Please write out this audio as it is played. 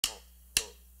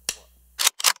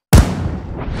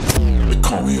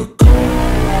call me a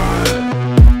god.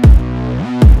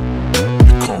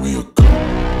 You call me a god.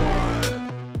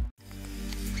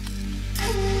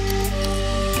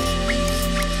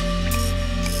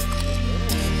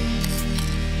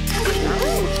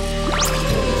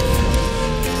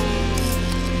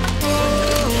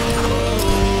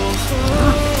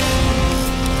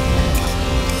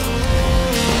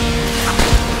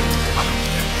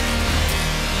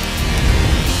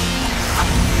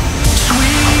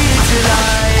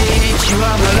 You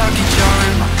are my lucky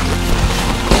charm.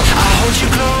 I hold you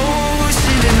close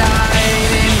in the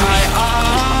night in my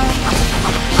arms.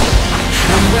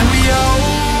 And when we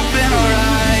open our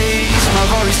eyes, my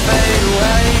worries fade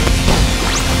away.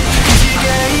 'Cause you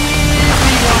gave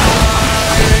me your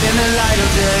heart in the light of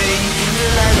day, in the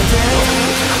light of day.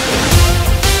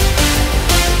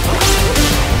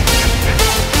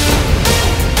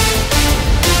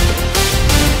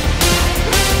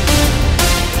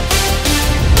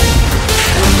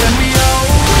 When we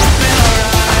open our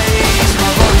eyes,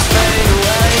 my voice fade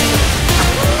away.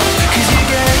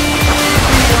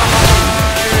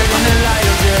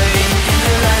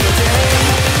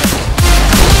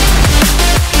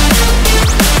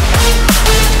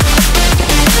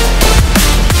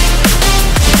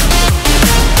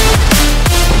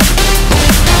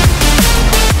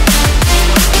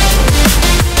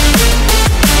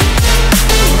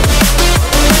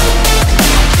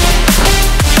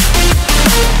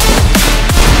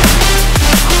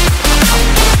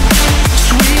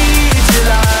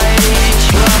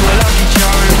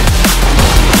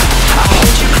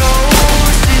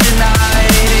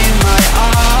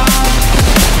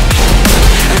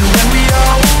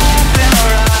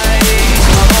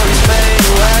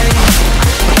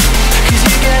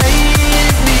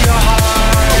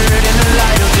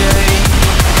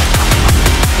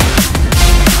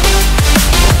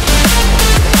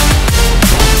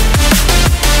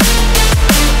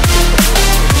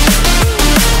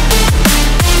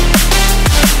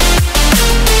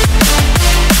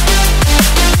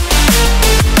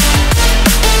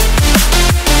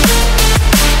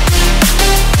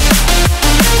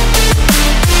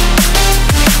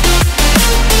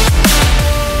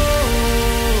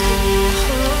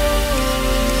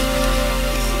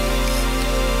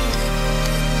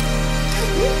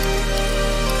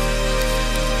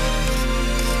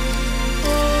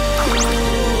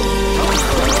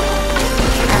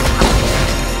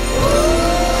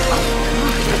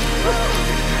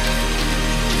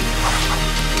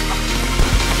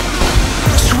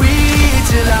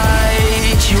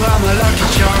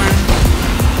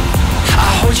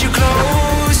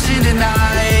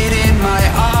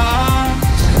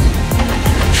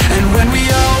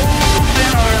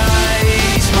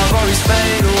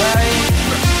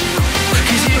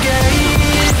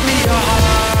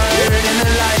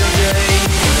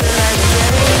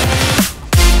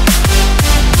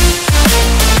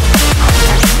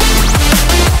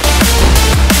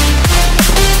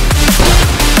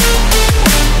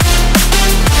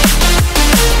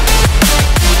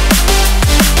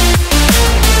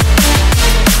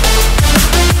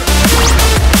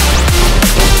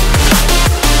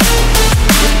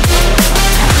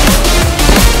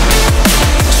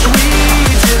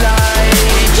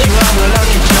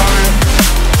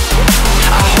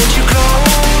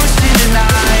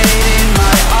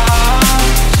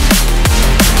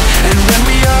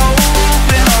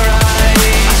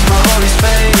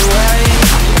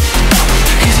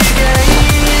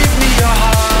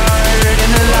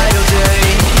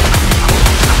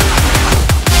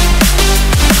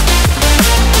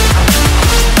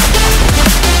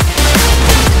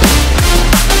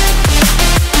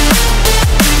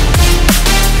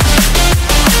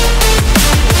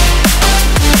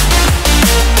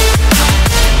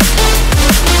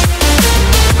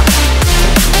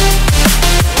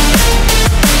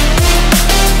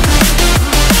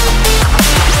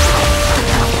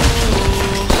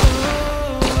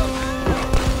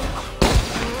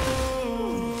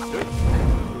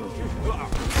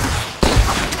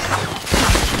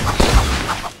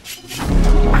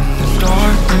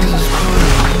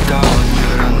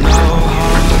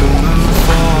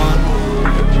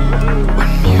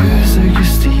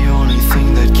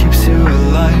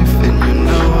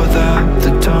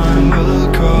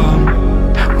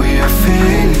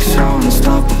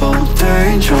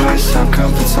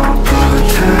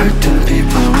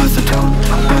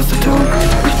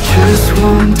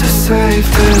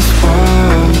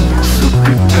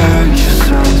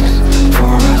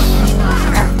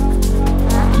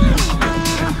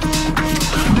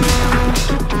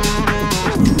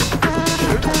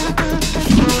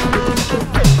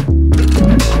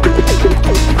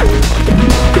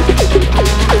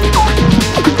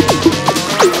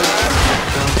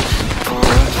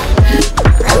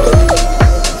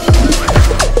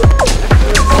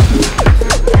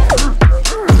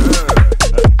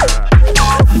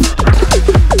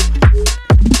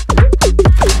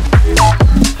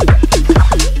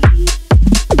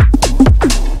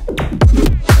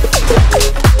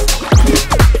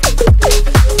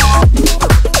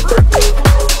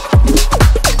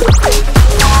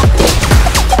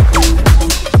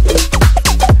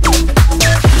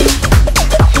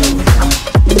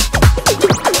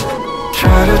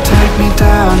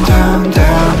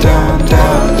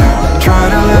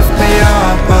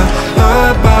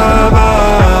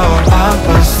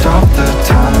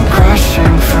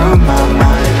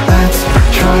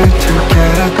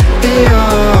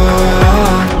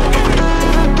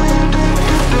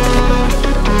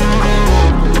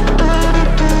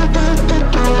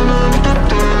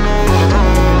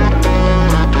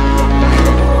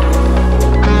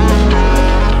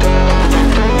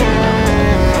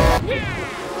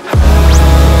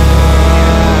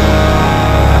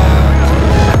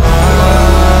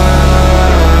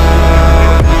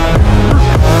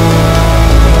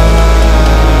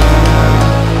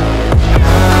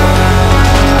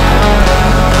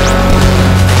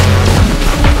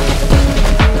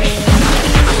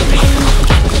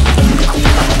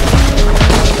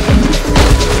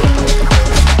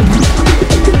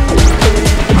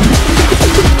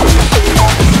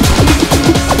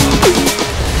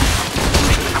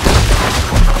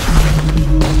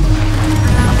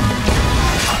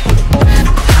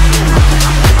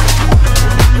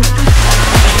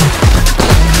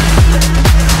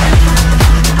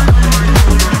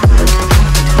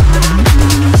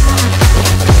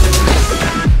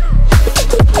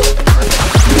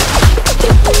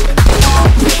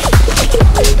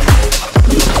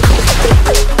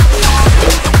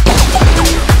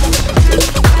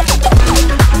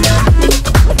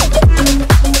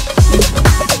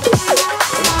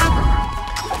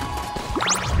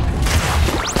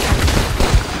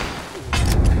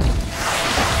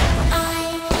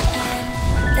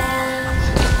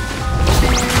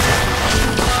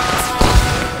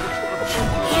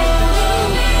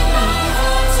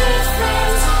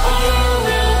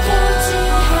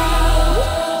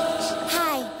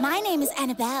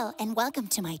 Hello and welcome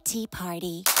to my tea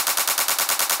party.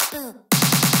 Boo.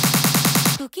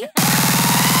 Spooky?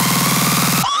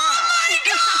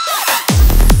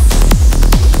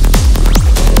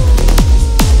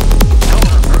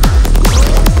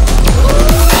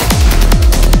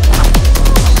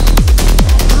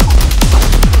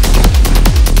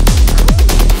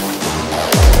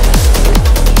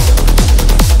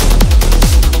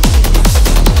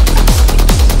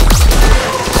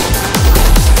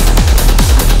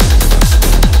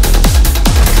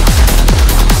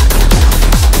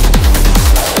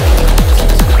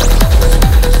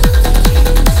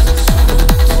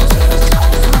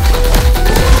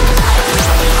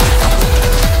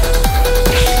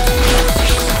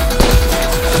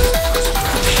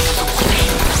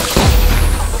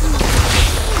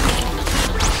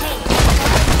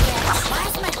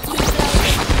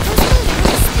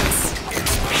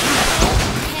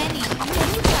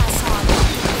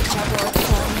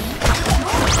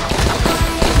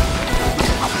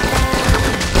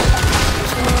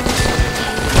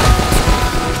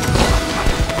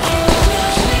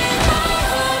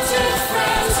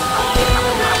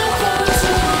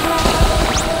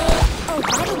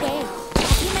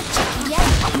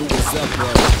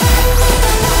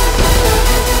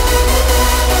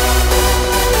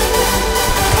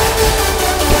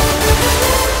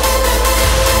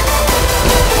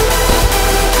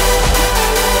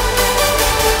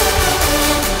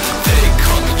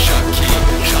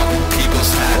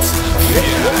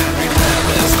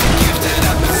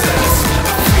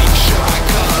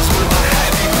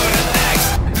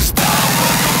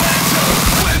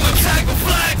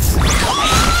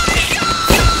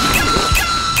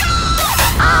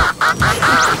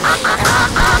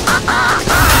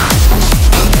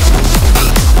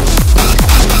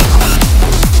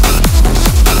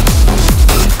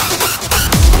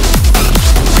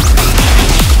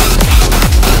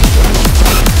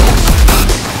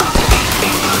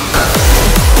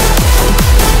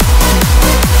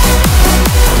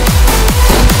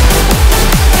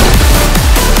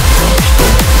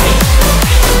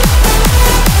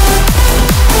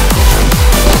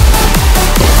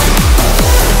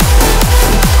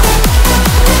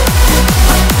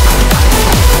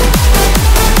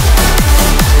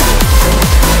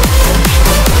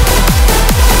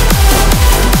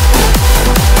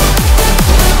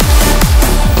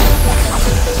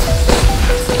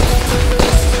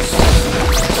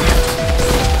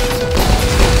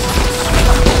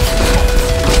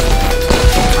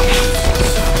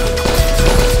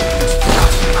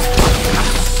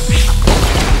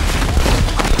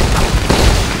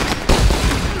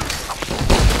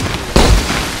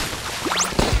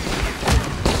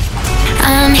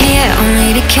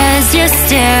 Because your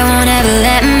stare won't ever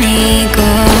let me go.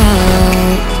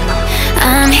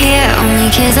 I'm here only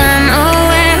cause I'm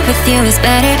aware with you is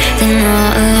better than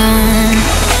all alone.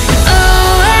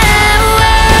 Oh, oh,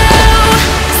 oh,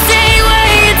 say what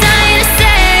you're dying to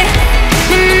say.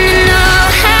 No, no, no, no.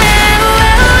 Oh,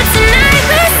 oh, tonight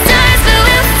we're stars but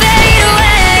we'll fade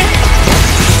away.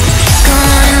 Go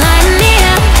on and light me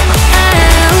up.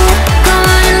 Oh, go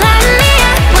on and light me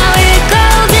up while we're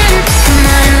golden. Come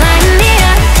on and light me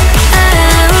up.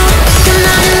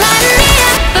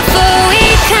 Before we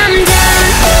come down,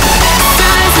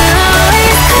 stars will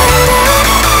always come down.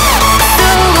 So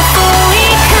before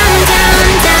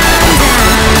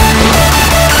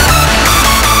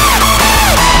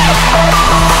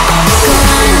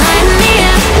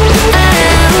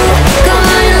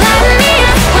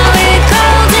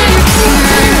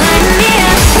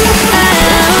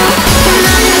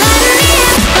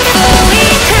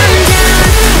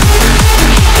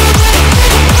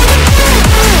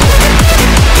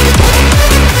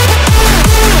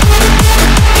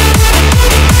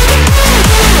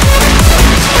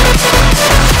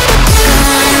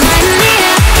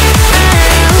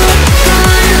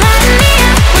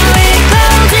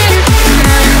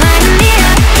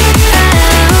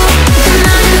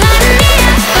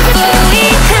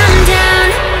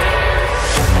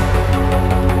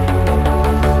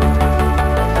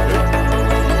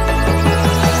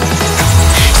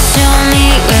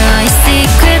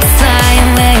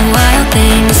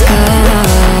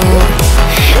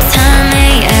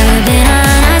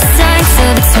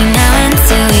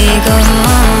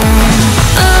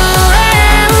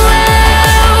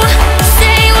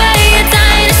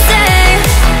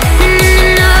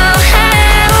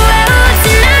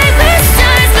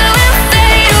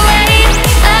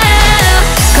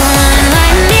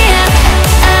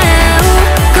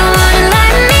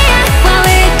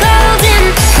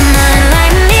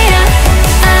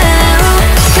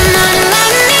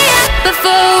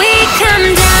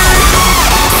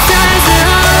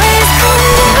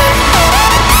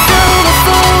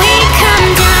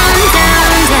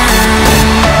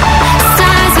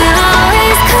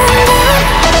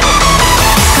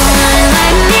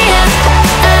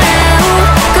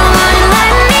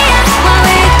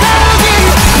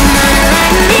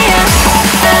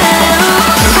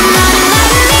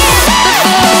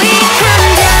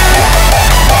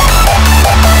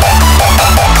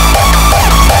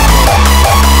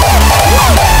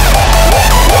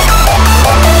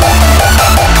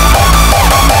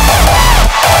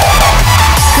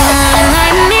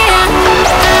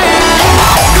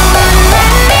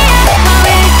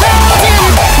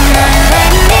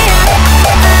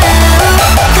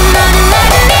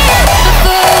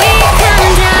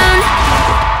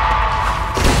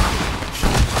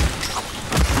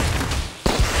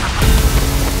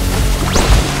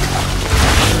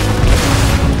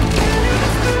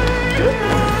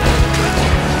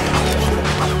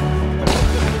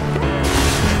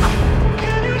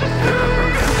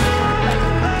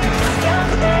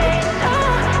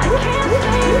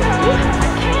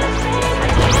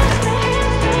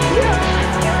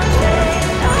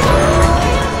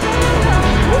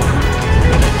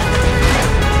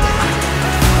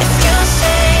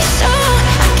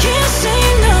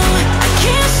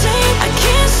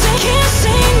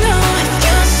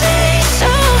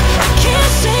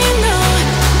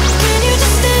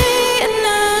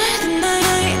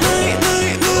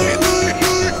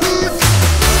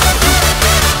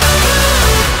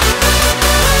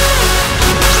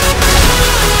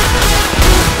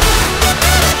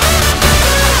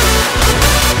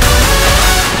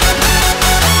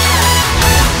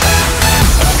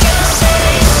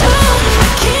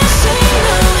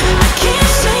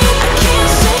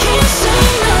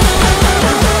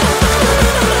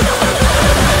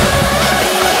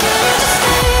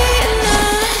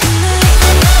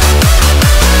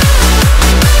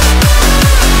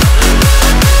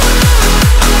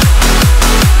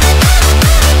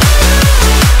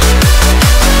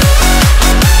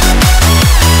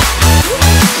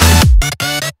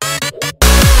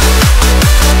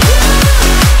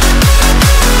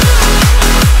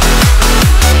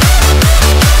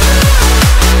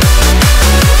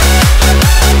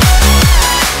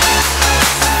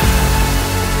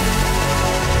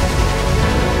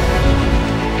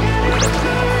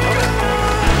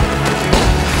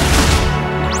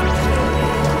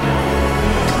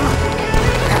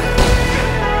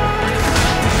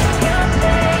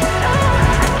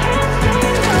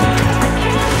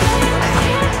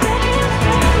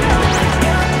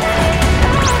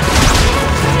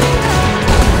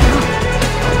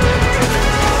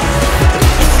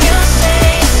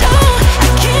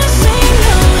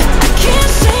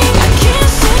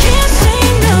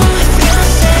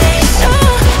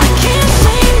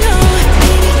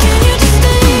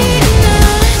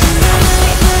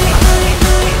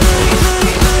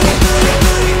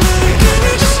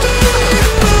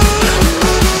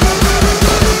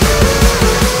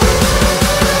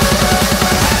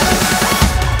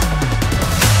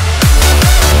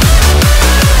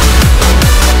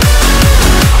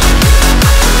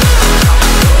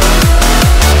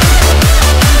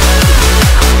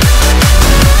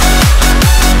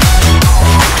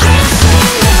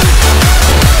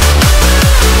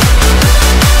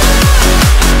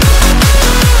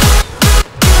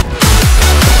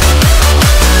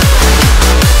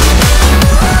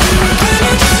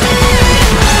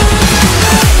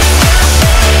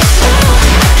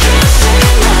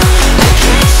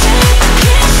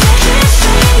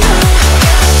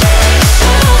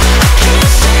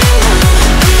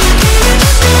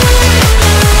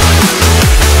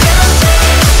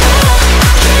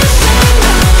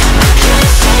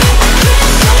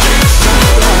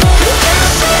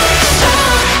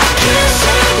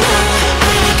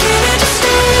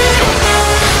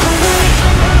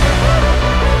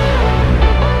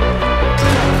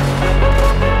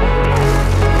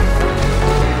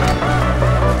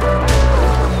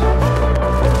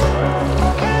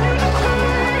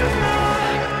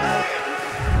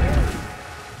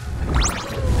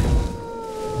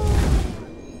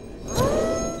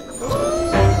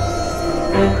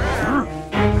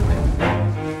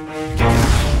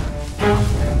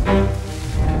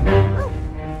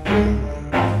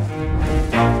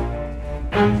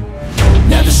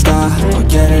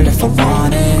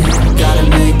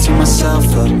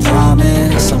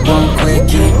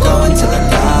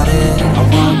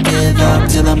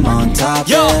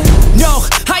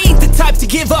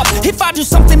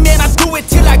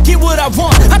what I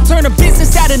want. I turn a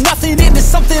business out of nothing into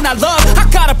something I love. I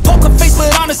got a poker face,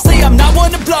 but honestly, I'm not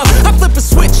one to bluff. I flip a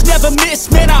switch, never miss,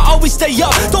 man, I always stay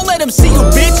up. Don't let them see you,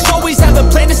 bitch, always have a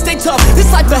plan to stay tough. This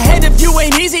life ahead of you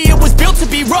ain't easy, it was built to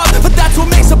be rough. But that's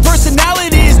what makes a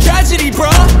personality, is tragedy,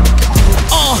 bruh.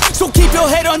 So keep your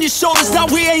head on your shoulders. Now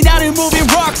we ain't out here moving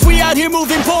rocks, we out here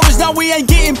moving boulders. Now we ain't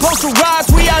getting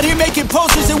posterized, we out here making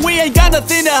posters. And we ain't got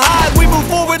nothing to hide, we move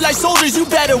forward like soldiers. You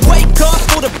better wake up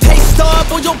for the pay stub,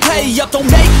 or you'll pay up. Don't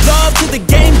make love to the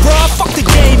game, bruh, fuck the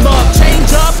game up.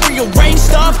 Change up, rearrange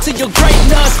stuff to your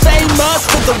greatness. Famous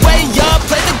for the way up,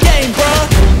 play the game, bruh.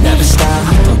 Never stop,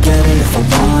 I'll get it if I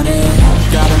want it.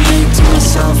 Gotta make to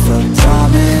myself a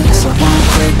promise. I won't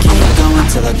quit, keep going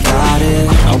till I got it.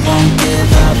 I won't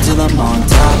give up till I'm on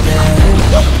top,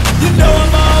 yeah. You know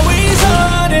I'm always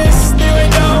honest, there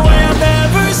ain't no way I'm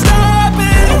ever stopping.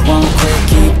 I won't quit,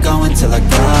 keep going till I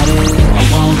got it. I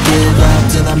won't give up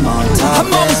till I'm on top,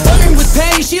 I'm always flirting with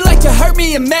pain, she like to hurt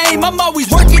me and maim. I'm always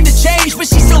working to change, but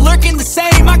she's still lurking the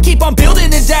same. I keep on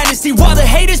building a dynasty while the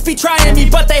haters be trying me.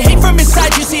 But they hate from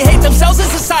inside, you see, hate themselves in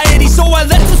society. So I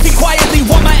let them speak quietly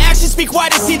while my actions speak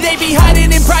wider. See, they be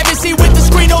hiding in privacy with the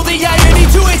screen, oh the irony.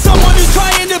 To hate someone who's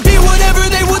trying to be whatever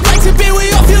they would like to be. We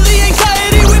all feel the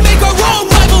anxiety, we make our own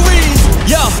rivalries.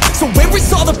 Yo, so where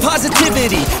is all the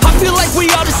positivity? I feel like we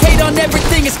all just hate on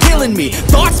everything, it's killing me.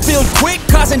 Thoughts build quick,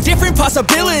 causing different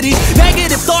possibilities.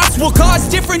 Negative thoughts will cause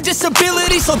different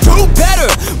disabilities. So do better,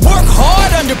 work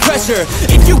hard under pressure.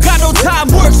 If you got no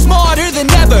time, work smarter than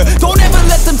ever. Don't ever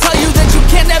let them tell you that you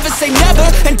can never say never.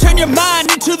 And turn your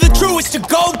mind into the truest to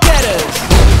go-getters.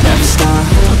 Never stop,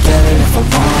 I'll get it if I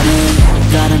want it.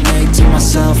 Gotta make to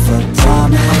myself a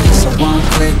promise. I won't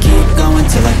quit, keep going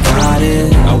till I got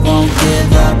it. I won't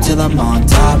give up till I'm on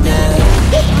top, yeah.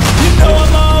 You know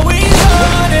I'm always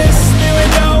honest, there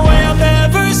ain't no way I'm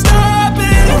ever stopping.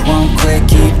 I won't quit,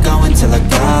 keep going till I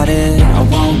got it. I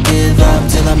won't give up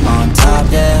till I'm on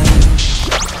top, yeah.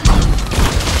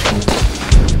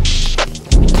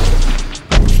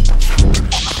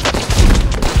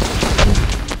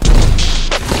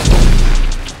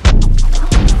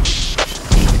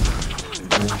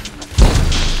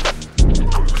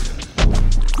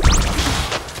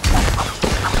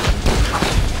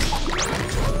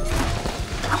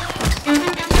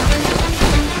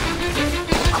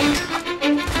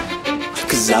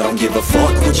 I don't give a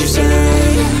fuck what you say.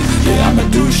 Yeah, I'ma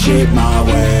do shit my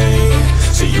way.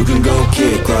 So you can go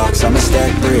kick rocks, I'ma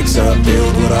stack bricks up,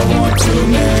 build what I want to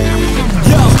make.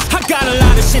 Yo, I got a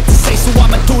lot of shit to say, so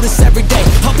I'ma do this every day.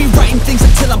 I'll be writing things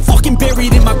until I'm fucking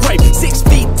buried in my grave. 6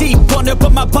 feet deep under,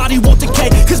 but my body won't decay.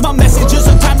 Cause my messages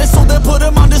are timeless, so they'll put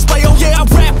them on display. Oh yeah, I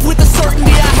rap with a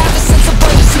certainty, I have a sense of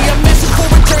urgency. A message for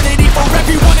eternity, for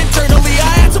everyone internally.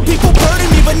 I had some people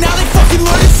burning me, but now they fucking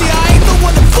learn to see I ain't the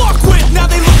one to fuck with. Now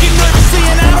they looking nervously,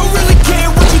 and I don't really care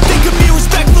what you think of me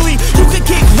respectfully. You can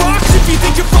kick rocks if you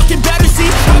think you're fucking better, see.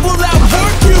 I will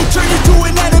outwork you, turn you to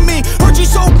an enemy. Hurt you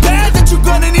so bad that you're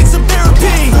gonna need some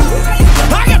therapy.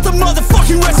 I got the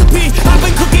motherfucking recipe. I've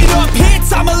been cooking up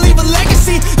hits, I'ma leave a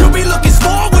legacy. You'll be looking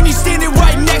small when you're standing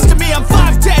right next to me. I'm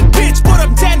 5'10", bitch, but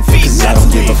I'm 10 feet. Cause I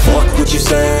don't give a fuck what you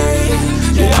say.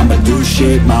 Yeah, I'ma do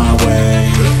shit my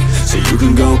way. So you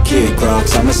can go kick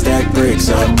rocks, I'ma stack bricks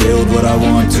up, build what I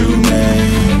want to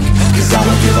make. Cause I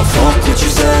don't give a fuck what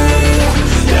you say.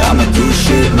 Yeah, I'ma do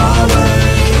shit my way.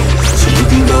 So you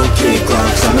can go kick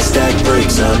rocks, I'ma stack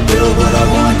bricks up, build what I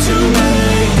want to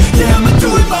make. Yeah, I'ma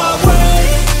do it my way.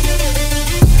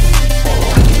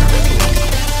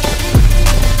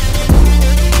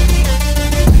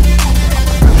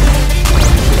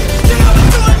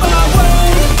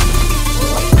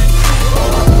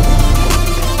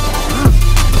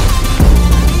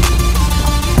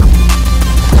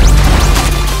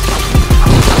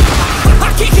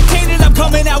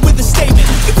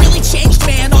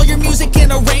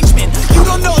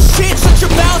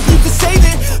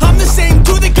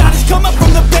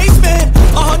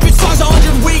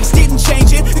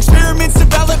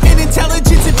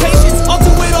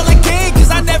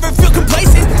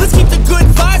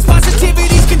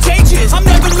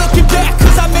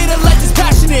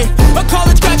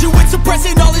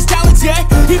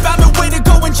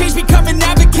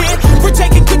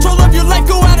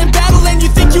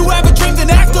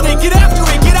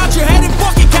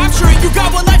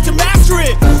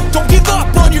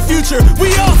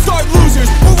 We all start losers,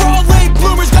 we're all late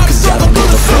bloomers, gotta struggle through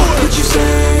the sewer. What you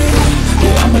say?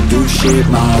 Yeah, I'ma do shit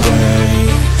my way.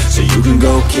 So you can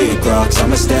go kick rocks,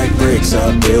 I'ma stack bricks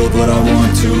up, build what I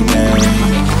want to make.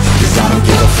 Cause I don't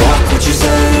give a fuck what you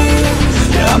say.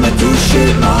 Yeah, I'ma do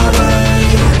shit my way.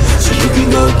 So you can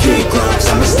go kick rocks,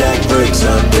 I'ma stack bricks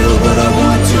up, build what I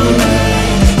want to make.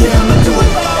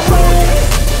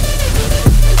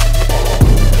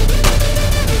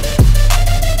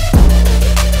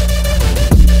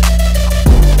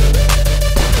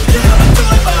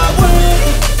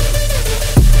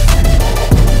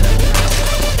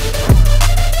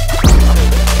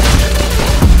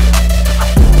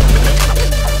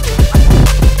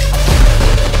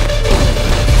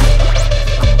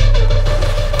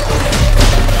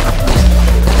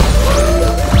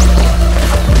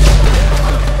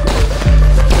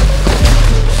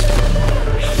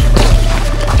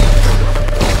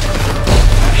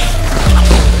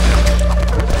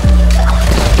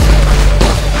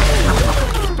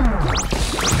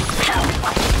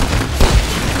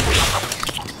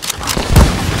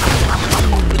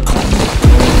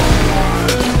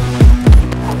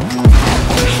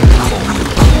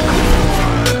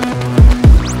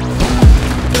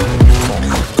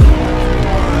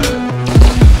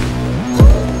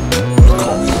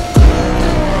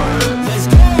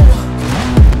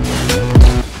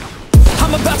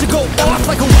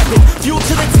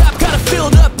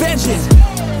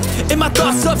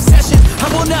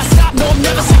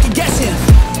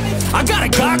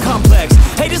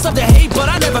 Haters love to hate, but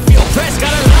I never feel pressed.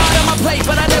 Got a lot on my plate,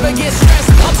 but I never get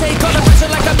stressed. I'll take all the pressure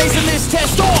like I'm acing this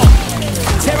test.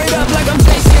 Tear it up like I'm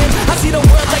chasing. I see the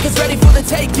world like it's ready for the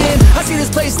taking. I see this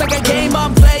place like a game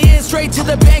I'm playing. Straight to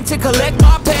the bank to collect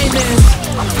my payments.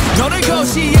 No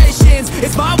negotiations,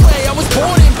 it's my way, I was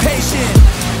born impatient.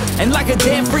 And like a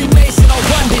damn Freemason, I'll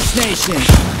run this nation.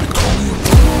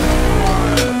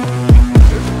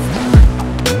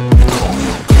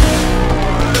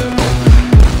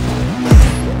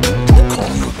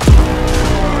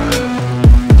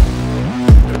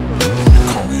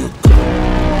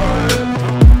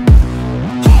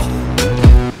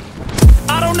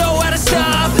 I don't know how to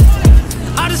stop,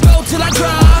 I just go till I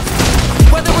drop.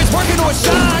 Whether it's working or a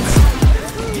shop,